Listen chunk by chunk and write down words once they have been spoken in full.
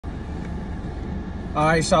All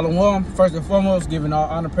right, Shalom. First and foremost, giving all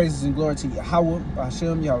honor, praises, and glory to Yahweh,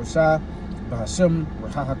 Bahashem, Yahushua, Bahashem,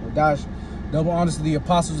 Rahak, double honors to the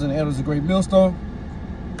apostles and the elders of Great Millstone.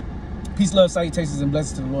 Peace, love, salutations, and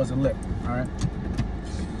blessings to the Lord's elect. All right.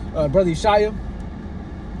 Brother Yeshaya,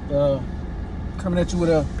 coming at you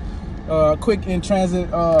with a quick in transit.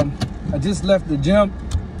 I just left the gym.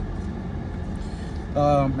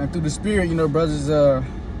 And through the spirit, you know, brothers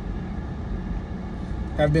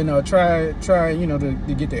have been trying, you know, to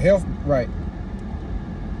get their health right,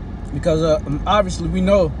 because obviously we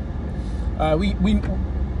know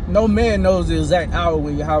no man knows the exact hour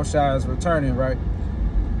when Yahushua is returning, right?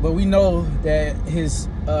 But we know that his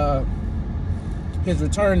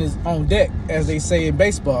return is on deck, as they say in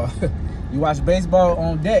baseball. You watch baseball,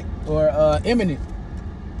 on deck or imminent.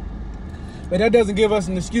 But that doesn't give us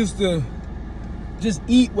an excuse to just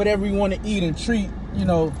eat whatever we want to eat and treat, you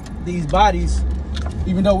know, these bodies,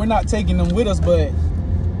 even though we're not taking them with us, but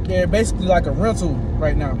they're basically like a rental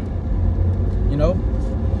right now. You know,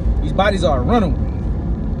 these bodies are a rental.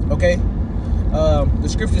 Okay, the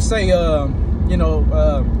scriptures say, you know,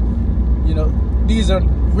 these are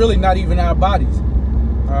really not even our bodies.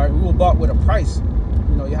 All right, we were bought with a price.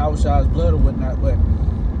 You know, Yahushua's blood or whatnot. But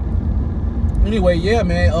anyway, yeah,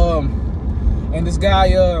 man. And this guy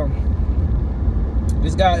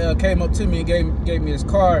came up to me and gave me his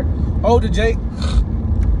card. Older Jake,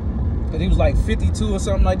 and he was like 52 or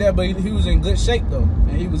something like that, but he was in good shape though,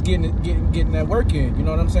 and he was getting that work in. You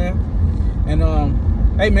know what I'm saying? And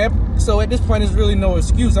hey man, so at this point, there's really no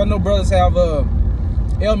excuse. I know brothers have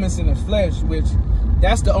ailments in the flesh, which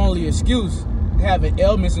that's the only excuse, having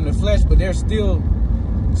ailments in the flesh. But there's still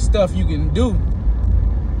stuff you can do.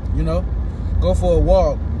 You know, go for a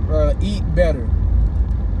walk, eat better.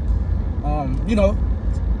 You know,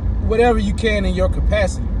 whatever you can in your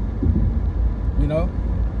capacity. You know,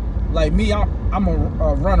 like me, I'm a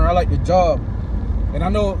runner. I like to jog, and I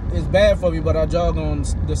know it's bad for me, but I jog on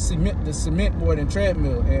the cement more than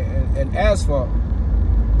treadmill and asphalt.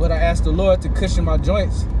 But I ask the Lord to cushion my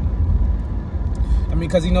joints. I mean,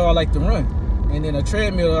 because you know I like to run, and then a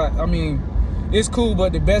treadmill. I mean, it's cool,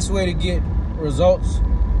 but the best way to get results,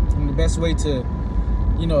 and the best way to,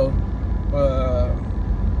 you know,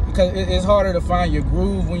 because it's harder to find your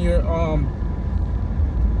groove when you're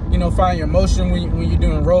you know, find your motion when you're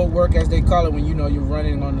doing road work, as they call it, when you know you're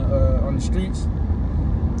running on the streets,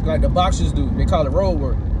 like the boxers do. They call it road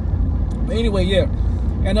work. But anyway, yeah,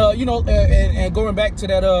 and you know, and going back to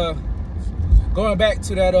that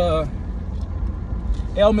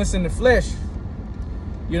ailments in the flesh.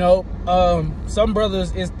 You know, some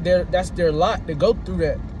brothers, that's their lot to go through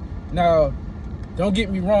that. Now, don't get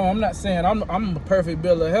me wrong. I'm not saying I'm a perfect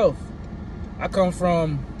bill of health. I come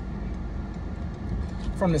from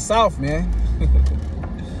the South, man.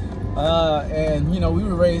 And you know, we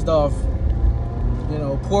were raised off, you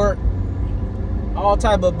know, pork, all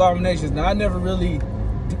type of abominations. Now, I never really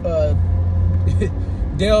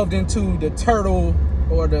delved into the turtle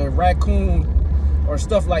or the raccoon or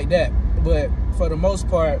stuff like that. But for the most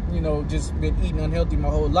part, you know, just been eating unhealthy my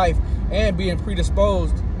whole life and being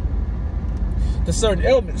predisposed to certain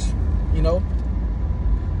ailments, you know,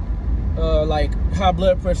 like high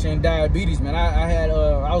blood pressure and diabetes, man.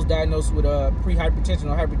 I was diagnosed with pre-hypertension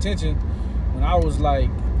or hypertension when I was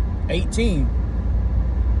like 18.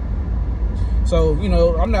 So, you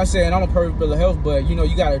know, I'm not saying I'm a perfect bill of health, but you know,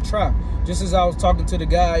 you gotta try. Just as I was talking to the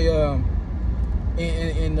guy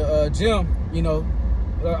in the gym, you know,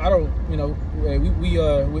 I don't, you know,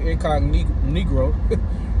 we're incognito.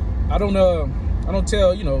 I don't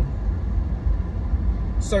tell, you know,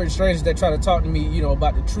 certain strangers that try to talk to me, you know,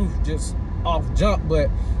 about the truth just off jump.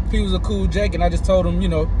 But he was a cool Jake, and I just told him, you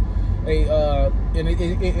know, hey, and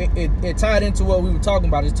it tied into what we were talking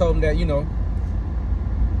about. I just told him that, you know,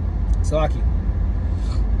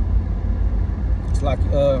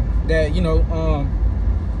 that, you know,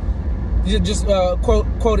 just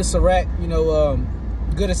quoted Sirach, you know,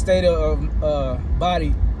 good estate of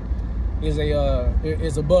body is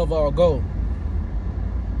above all gold.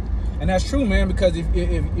 And that's true, man, because if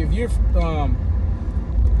you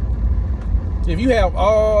have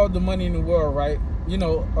all the money in the world, right? You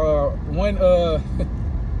know, one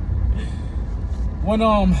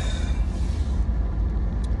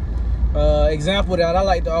example that I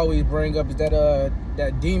like to always bring up is that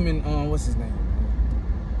demon, what's his name?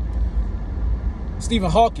 Stephen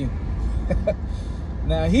Hawking.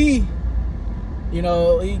 Now he, you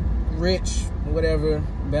know, he rich, whatever,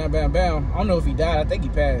 bam, bam, bam. I don't know if he died. I think he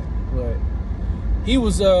passed, but he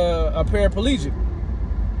was a paraplegic.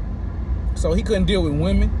 So he couldn't deal with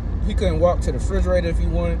women. He couldn't walk to the refrigerator if he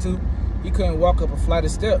wanted to. He couldn't walk up a flight of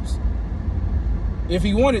steps. if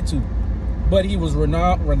he wanted to. But he was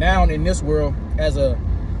renowned in this world as a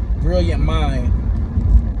brilliant mind.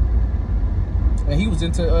 And he was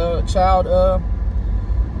into child,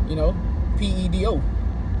 you know, PEDO.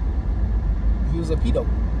 He was a pedo.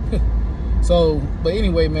 So, but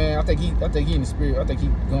anyway, man, I think he in the spirit. I think he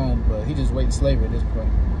gone, but he just waiting slavery at this point.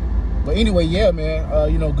 But anyway, yeah,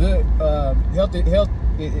 man, you know, good health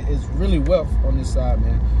is really wealth on this side,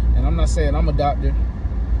 man. And I'm not saying I'm a doctor.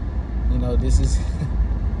 You know, this is,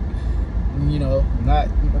 you know, not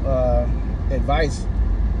advice.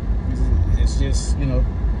 It's just, you know,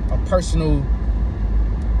 a personal,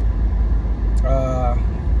 I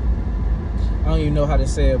don't even know how to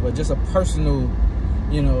say it, but just a personal,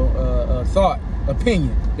 you know, thought,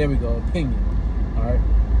 opinion. There we go, opinion. All right.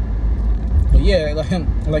 But yeah,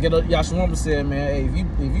 like Yashawamba said, man, hey,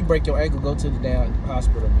 if you break your ankle, go to the damn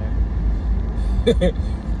hospital, man.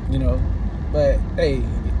 You know, but hey,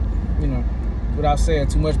 you know, without saying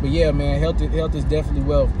too much, but yeah, man, health is definitely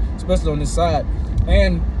wealth, especially on this side.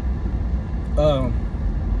 And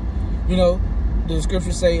you know, the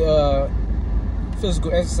scriptures say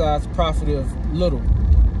physical exercise profiteth little,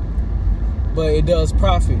 but it does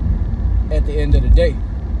profit at the end of the day.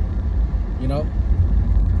 You know,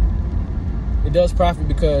 it does profit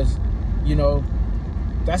because, you know,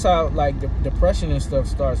 that's how like the depression and stuff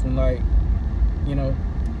starts, when, like, you know,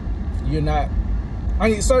 you're not, I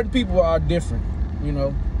mean, certain people are different, you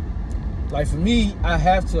know. Like for me, I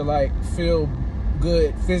have to like feel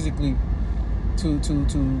good physically to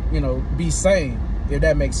you know, be sane, if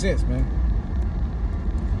that makes sense, man.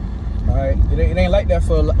 All right, it ain't like that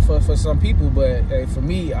for some people, but hey, for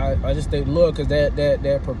me, I just thank the Lord, because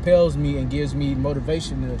that propels me and gives me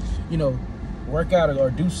motivation to, you know, work out or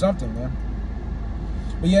do something, man.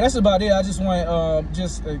 But yeah, that's about it. I just want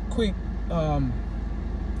just a quick,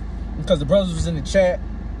 because the brothers was in the chat.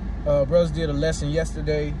 Brothers did a lesson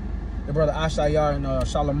yesterday. The brother Ashayar and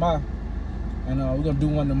Shalamah, and we're gonna do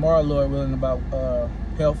one tomorrow, Lord willing, about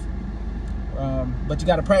health. But you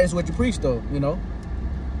gotta practice what you preach, though. You know,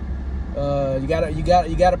 you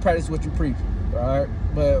gotta practice what you preach. All right,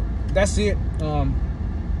 but that's it.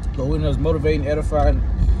 Go with us, motivating, edifying,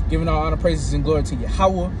 giving all honor, praises, and glory to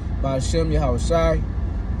Yahweh, by Hashem, Yahweh Shai,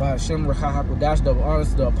 by Hashem, Rahahakodash, double honors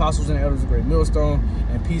to the apostles and elders of Great Millstone,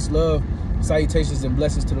 and peace, love, salutations, and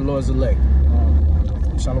blessings to the Lord's elect.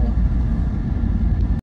 Shalom.